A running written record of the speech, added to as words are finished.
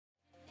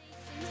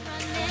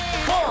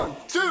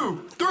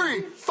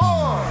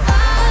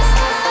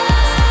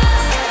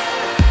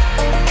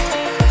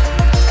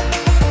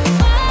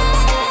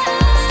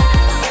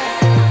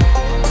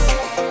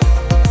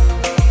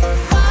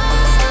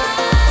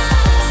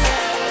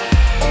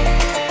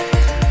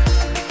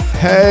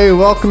Hey,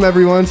 welcome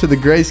everyone to the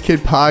Grace Kid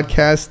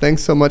Podcast.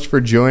 Thanks so much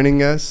for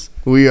joining us.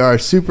 We are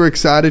super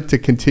excited to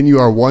continue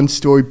our one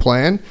story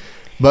plan.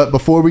 But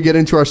before we get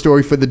into our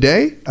story for the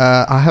day,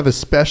 I have a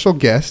special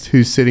guest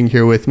who's sitting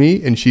here with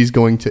me, and she's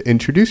going to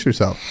introduce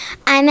herself.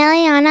 I'm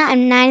Elliana.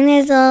 I'm 9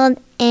 years old,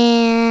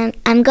 and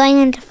I'm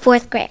going into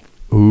 4th grade.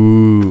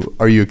 Ooh,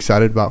 are you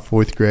excited about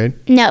 4th grade?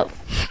 No.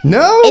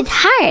 No? It's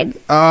hard.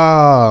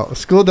 Oh,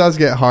 school does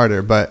get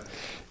harder, but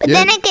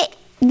yeah.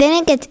 Then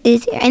it gets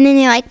easier, and then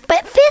you're like,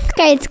 but 5th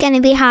grade's going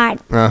to be hard.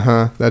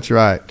 That's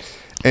right.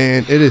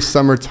 And it is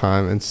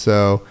summertime, and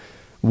so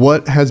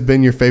what has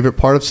been your favorite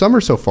part of summer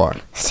so far?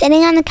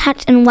 Sitting on the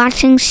couch and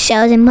watching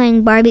shows and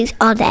playing Barbies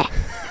all day.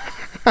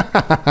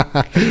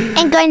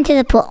 And going to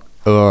the pool.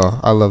 Oh,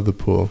 I love the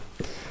pool.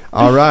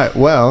 All right,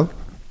 well,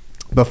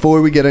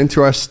 before we get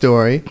into our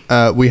story,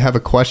 we have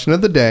a question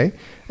of the day,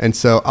 and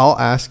so I'll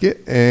ask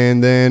it,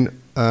 and then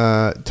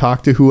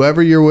talk to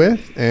whoever you're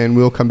with, and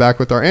we'll come back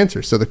with our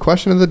answer. So the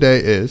question of the day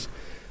is,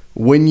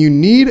 when you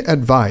need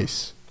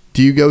advice,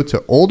 do you go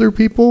to older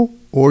people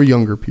or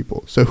younger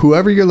people? So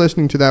whoever you're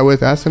listening to that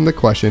with, ask them the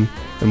question,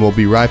 and we'll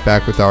be right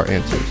back with our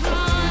answers.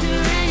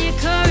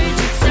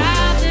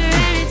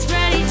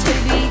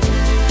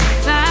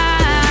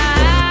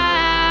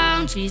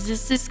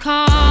 Jesus is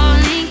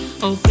calling,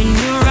 open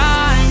your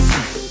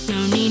eyes,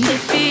 no need to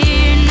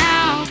fear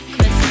now,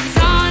 'cause he's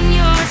on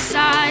your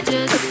side.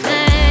 Just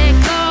let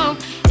go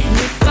and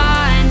you'll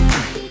find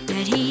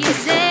that he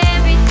is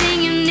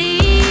everything you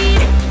need.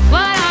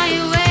 What are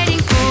you waiting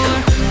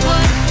for?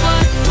 What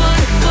are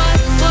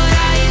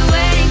you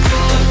waiting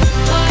for?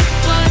 What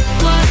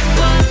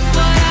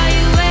are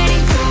you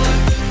waiting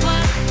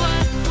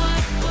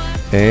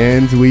for?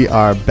 And we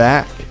are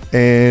back.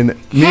 And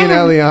me and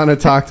Elliana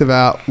talked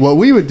about what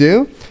we would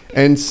do.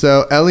 And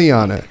so,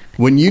 Elliana,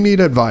 when you need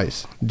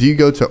advice, do you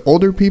go to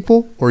older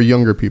people or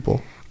younger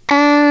people?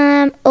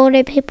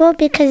 Older people,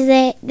 because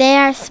they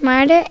are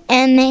smarter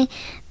and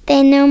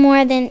they know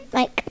more than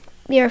like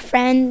your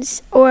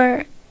friends,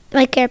 or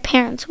like your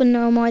parents would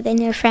know more than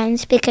your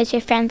friends, because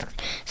your friends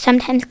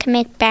sometimes can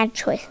make bad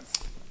choices.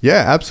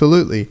 Yeah,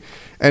 absolutely.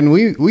 And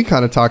we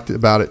kind of talked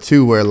about it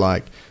too, where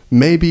like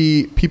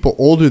maybe people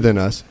older than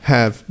us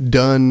have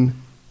been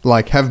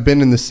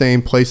in the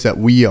same place that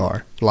we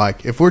are.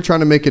 Like if we're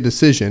trying to make a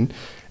decision,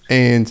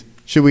 and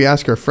should we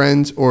ask our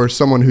friends or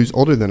someone who's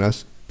older than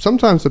us?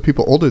 Sometimes the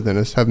people older than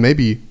us have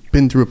maybe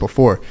been through it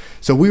before.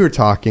 So we were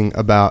talking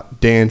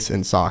about dance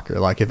and soccer.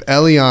 Like if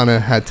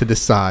Elliana had to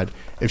decide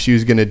if she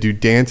was going to do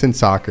dance and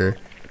soccer,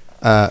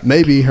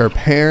 maybe her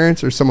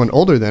parents or someone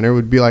older than her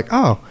would be like,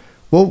 oh,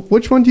 well,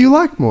 which one do you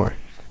like more?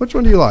 Which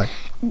one do you like?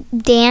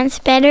 Dance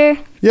better.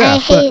 Yeah, I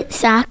hate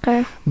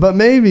soccer. But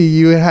maybe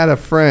you had a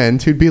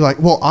friend who'd be like,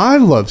 well, I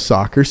love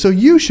soccer, so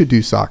you should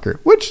do soccer.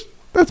 Which,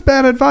 that's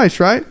bad advice,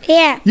 right?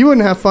 Yeah. You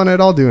wouldn't have fun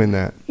at all doing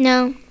that.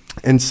 No.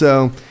 And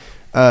so,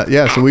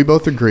 so we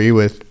both agree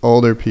with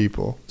older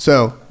people.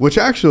 So, which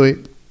actually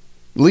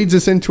leads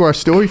us into our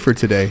story for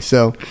today.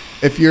 So,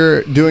 if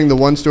you're doing the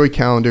one story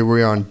calendar,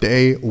 we're on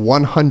day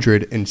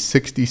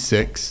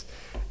 166.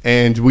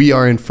 And we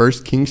are in 1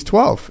 Kings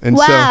 12. And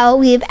wow,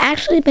 we've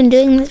actually been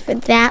doing this for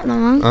that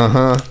long.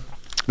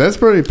 That's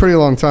pretty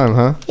long time,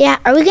 huh? Yeah.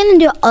 Are we going to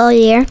do it all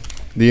year?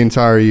 The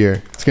entire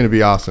year. It's going to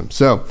be awesome.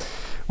 So,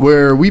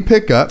 where we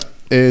pick up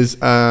is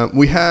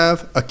we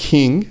have a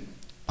king,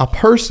 a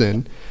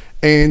person,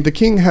 and the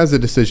king has a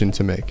decision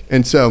to make.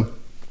 And so,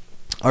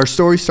 our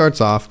story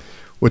starts off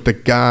with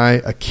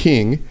a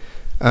king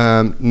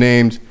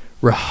named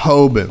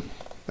Rehoboam.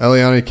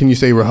 Eliana, can you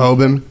say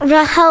Rehoboam?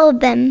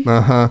 Rehoboam.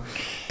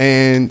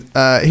 And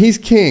he's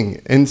king.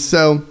 And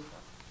so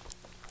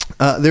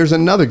there's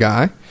another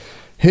guy.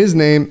 His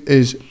name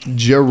is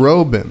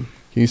Jeroboam.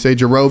 Can you say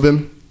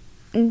Jeroboam?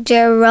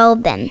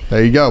 Jeroboam.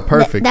 There you go.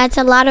 Perfect. That's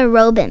a lot of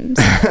Robins.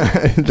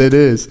 It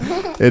is.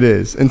 It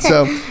is. And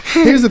so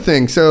here's the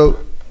thing. So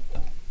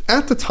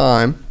at the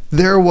time,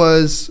 there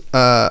was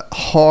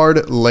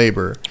hard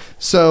labor.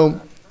 So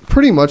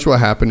pretty much what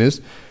happened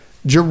is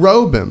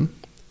Jeroboam,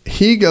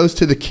 he goes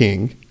to the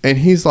king and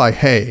he's like,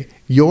 hey,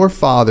 your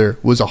father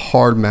was a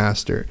hard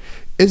master.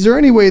 Is there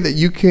any way that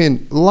you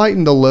can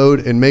lighten the load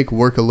and make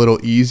work a little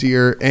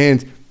easier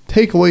and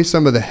take away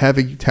some of the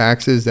heavy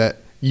taxes that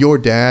your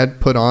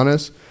dad put on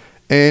us?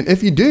 And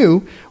if you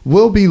do,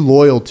 we'll be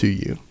loyal to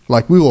you.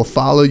 Like we will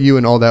follow you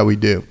in all that we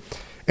do.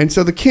 And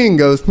so the king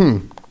goes,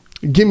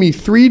 give me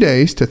 3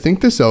 days to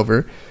think this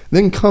over,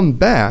 then come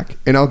back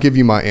and I'll give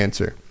you my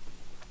answer.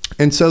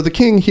 And so the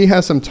king, he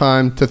has some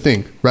time to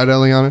think, right,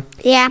 Elliana?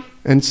 Yeah.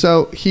 And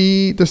so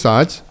he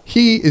decides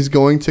he is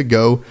going to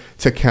go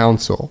to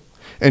counsel.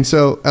 And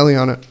so,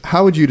 Elliana,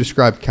 how would you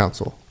describe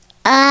counsel?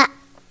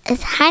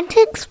 It's hard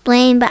to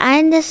explain, but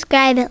I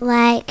describe it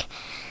like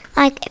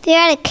if you're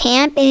at a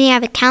camp and you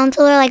have a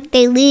counselor, like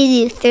they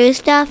lead you through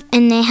stuff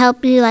and they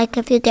help you, like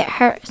if you get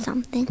hurt or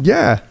something.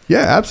 Yeah,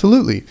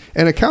 absolutely.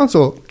 And a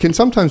counsel can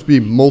sometimes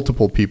be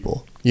multiple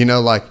people. You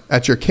know, like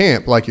at your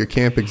camp, like your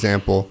camp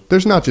example,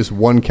 there's not just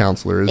one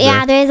counselor, is there?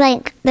 Yeah, there's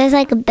like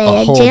a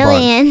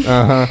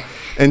bajillion.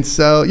 And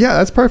so, yeah,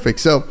 that's perfect.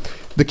 So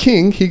the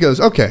king, he goes,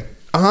 okay,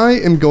 I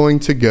am going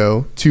to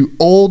go to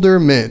older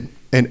men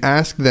and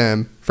ask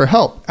them for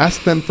help,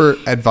 ask them for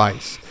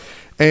advice.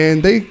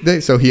 And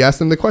so he asked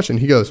them the question.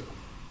 He goes,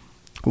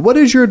 what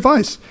is your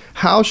advice?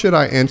 How should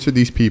I answer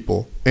these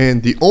people?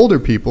 And the older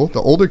people,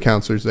 the older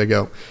counselors, they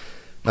go,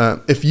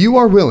 if you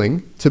are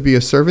willing to be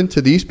a servant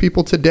to these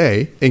people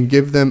today and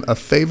give them a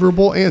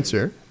favorable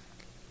answer,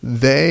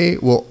 they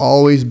will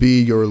always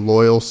be your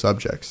loyal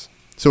subjects.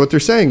 So what they're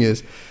saying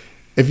is,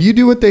 if you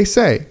do what they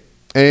say,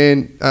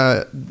 and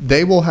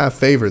they will have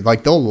favor,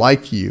 like they'll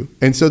like you,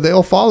 and so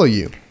they'll follow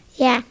you.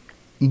 Yeah.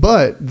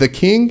 But the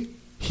king,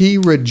 he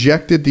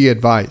rejected the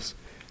advice.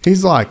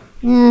 He's like,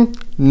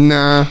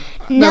 nah,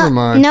 never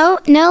mind.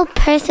 No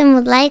person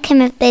would like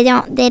him if they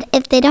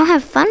don't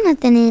have fun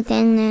with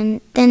anything.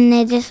 Then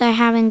they just are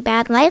having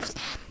bad lives,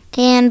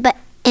 and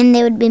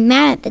they would be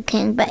mad at the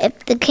king. But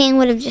if the king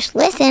would have just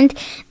listened,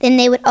 then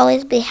they would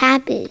always be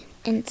happy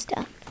and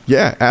stuff.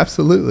 Yeah,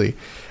 absolutely.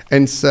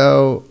 And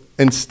so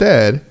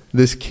instead,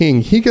 this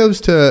king, he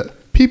goes to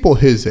people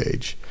his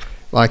age,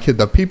 like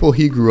the people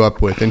he grew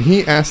up with, and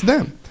he asks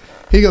them.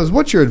 He goes,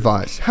 what's your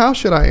advice? How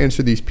should I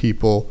answer these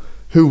people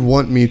who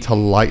want me to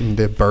lighten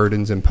the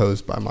burdens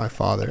imposed by my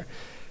father?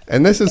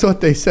 And this is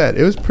what they said.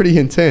 It was pretty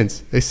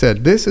intense. They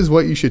said, this is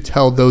what you should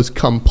tell those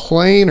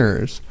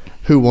complainers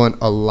who want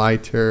a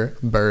lighter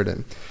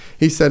burden.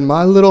 He said,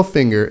 my little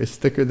finger is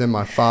thicker than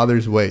my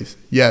father's waist.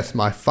 Yes,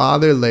 my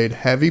father laid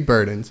heavy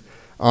burdens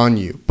on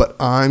you, but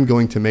I'm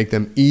going to make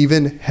them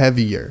even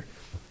heavier.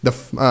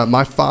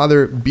 My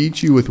father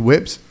beat you with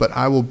whips, but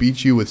I will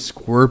beat you with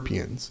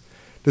scorpions.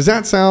 Does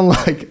that sound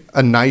like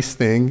a nice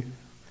thing?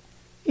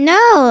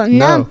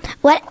 No.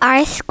 What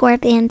are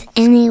scorpions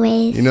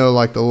anyways? You know,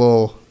 like the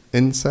little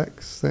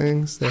insects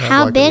things?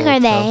 How big are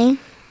they?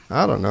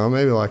 I don't know.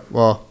 Maybe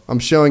I'm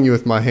showing you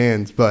with my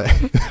hands, but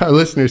our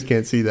listeners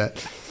can't see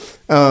that.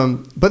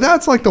 But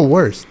that's like the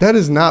worst. That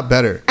is not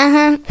better.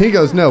 Uh-huh. He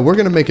goes, no, we're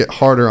going to make it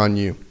harder on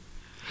you.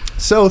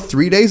 So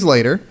 3 days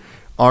later,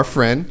 our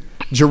friend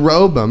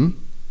Rehoboam,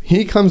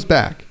 he comes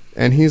back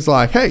and he's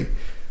like, hey,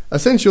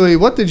 essentially,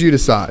 what did you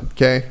decide?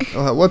 Okay,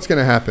 what's going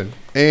to happen?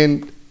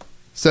 And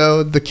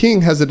so the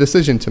king has a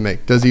decision to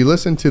make. Does he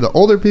listen to the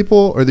older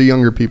people or the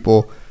younger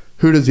people?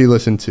 Who does he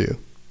listen to?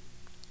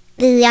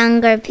 The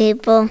younger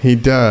people. He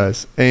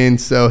does.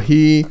 And so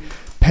he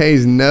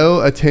pays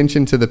no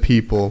attention to the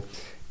people.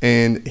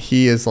 And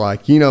he is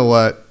like, you know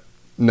what?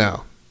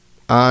 No,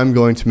 I'm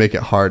going to make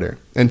it harder.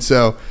 And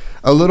so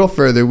a little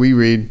further, we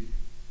read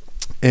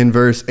in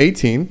verse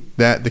 18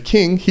 that the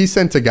king, he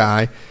sent a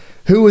guy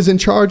who was in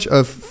charge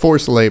of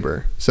forced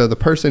labor. So the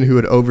person who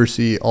would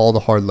oversee all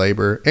the hard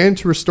labor and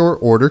to restore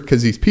order,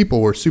 because these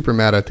people were super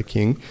mad at the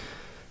king.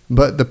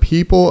 But the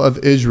people of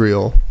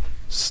Israel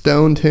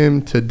stoned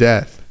him to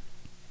death.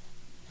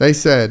 They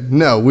said,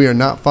 no, we are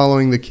not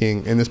following the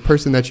king. And this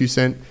person that you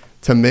sent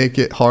to make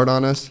it hard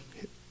on us,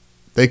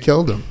 they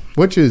killed him,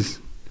 which is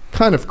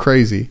kind of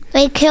crazy.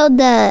 They killed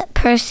the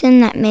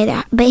person that made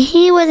it, but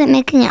he wasn't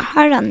making it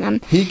hard on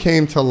them. He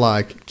came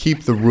to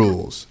keep the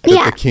rules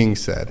that the king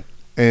said,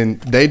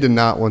 and they did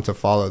not want to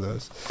follow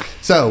those.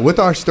 So with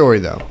our story,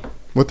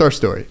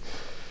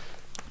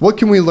 what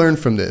can we learn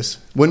from this?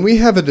 When we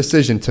have a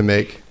decision to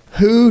make,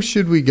 who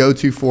should we go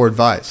to for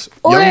advice?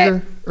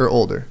 Younger or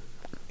older?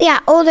 Yeah,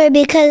 older,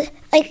 because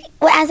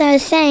as I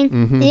was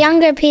saying, the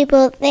younger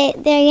people,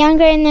 they're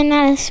younger and they're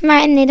not as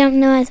smart and they don't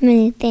know as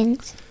many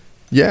things.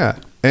 Yeah.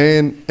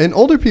 And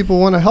older people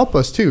want to help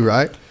us too,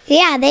 right?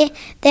 Yeah, they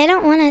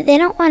don't want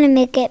to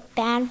make it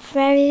bad for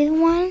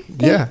everyone.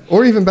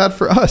 Or even bad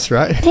for us,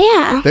 right?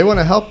 Yeah. They want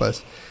to help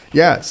us.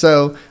 Yeah,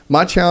 so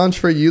my challenge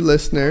for you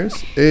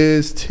listeners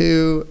is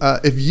to,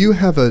 if you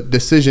have a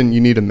decision you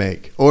need to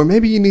make, or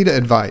maybe you need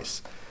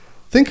advice,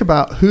 think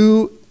about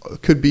who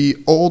could be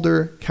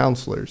older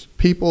counselors,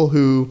 people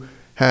who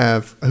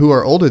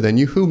are older than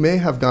you, who may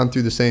have gone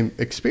through the same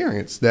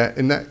experience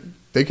that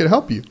they could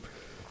help you.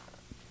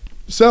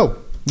 So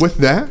with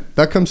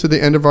that comes to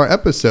the end of our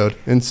episode.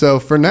 And so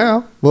for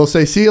now, we'll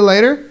say see you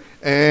later,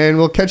 and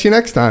we'll catch you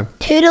next time.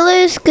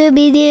 Toodaloo,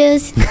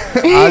 Scooby-Doos.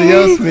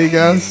 Adios,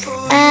 amigos.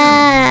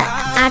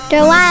 After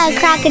a while,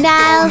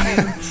 crocodiles.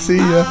 See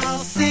ya. I'll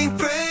sing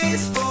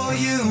praise for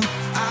you.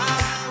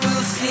 I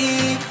will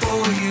sing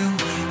for you.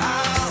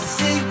 I'll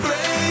sing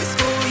praise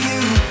for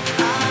you.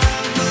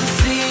 I will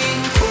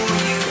sing for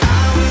you.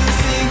 I will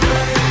sing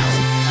praise.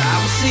 I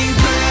will sing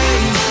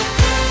praise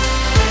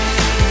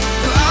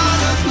for all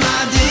of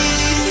my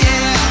days.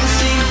 Yeah, I will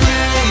sing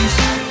praise.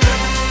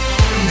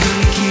 I'm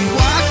gonna keep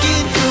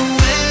walking the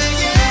way.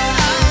 Yeah,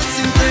 I'll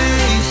sing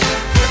praise.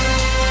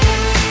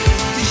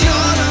 'Cause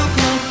you're the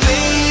one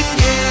faith.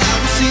 Yeah, I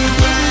will sing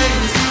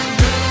praise.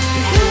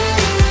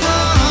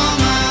 For all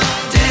my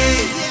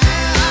days.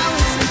 Yeah, I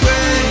will sing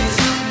praise.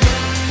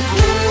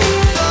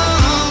 For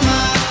all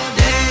my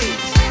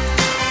days.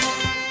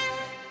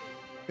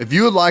 If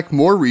you would like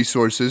more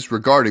resources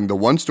regarding the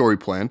One Story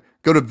Plan,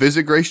 go to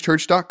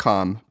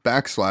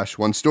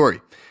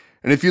visitgracechurch.com/onestory.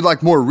 And if you'd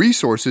like more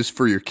resources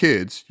for your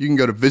kids, you can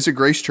go to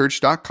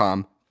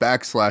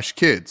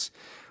visitgracechurch.com/kids.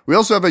 We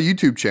also have a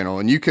YouTube channel,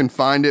 and you can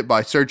find it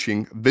by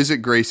searching Visit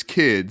Grace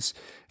Kids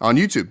on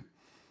YouTube.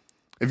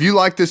 If you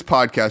like this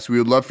podcast, we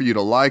would love for you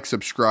to like,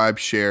 subscribe,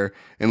 share,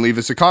 and leave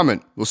us a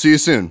comment. We'll see you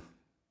soon.